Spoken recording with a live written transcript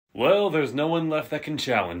Well, there's no one left that can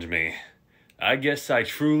challenge me. I guess I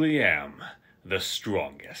truly am the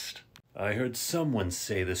strongest. I heard someone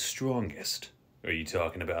say the strongest. Are you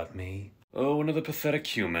talking about me? Oh, another pathetic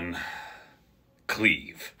human.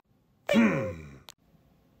 Cleave.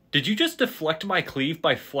 Did you just deflect my cleave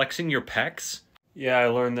by flexing your pecs? Yeah, I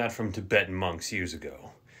learned that from Tibetan monks years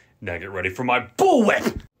ago. Now get ready for my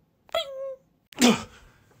bullwhip!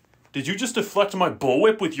 Did you just deflect my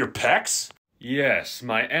bullwhip with your pecs? Yes,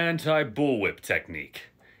 my anti-bullwhip technique.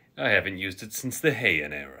 I haven't used it since the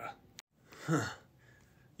Heian era. Huh.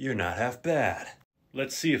 You're not half bad.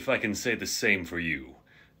 Let's see if I can say the same for you.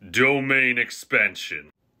 Domain expansion.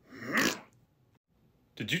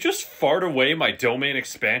 Did you just fart away my domain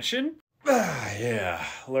expansion? Yeah,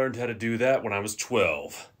 learned how to do that when I was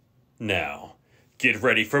 12. Now, get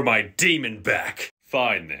ready for my demon back.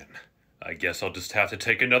 Fine then. I guess I'll just have to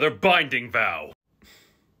take another binding vow.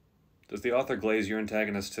 Does the author glaze your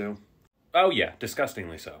antagonist too? Oh yeah,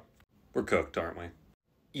 disgustingly so. We're cooked, aren't we?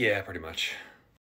 Yeah, pretty much.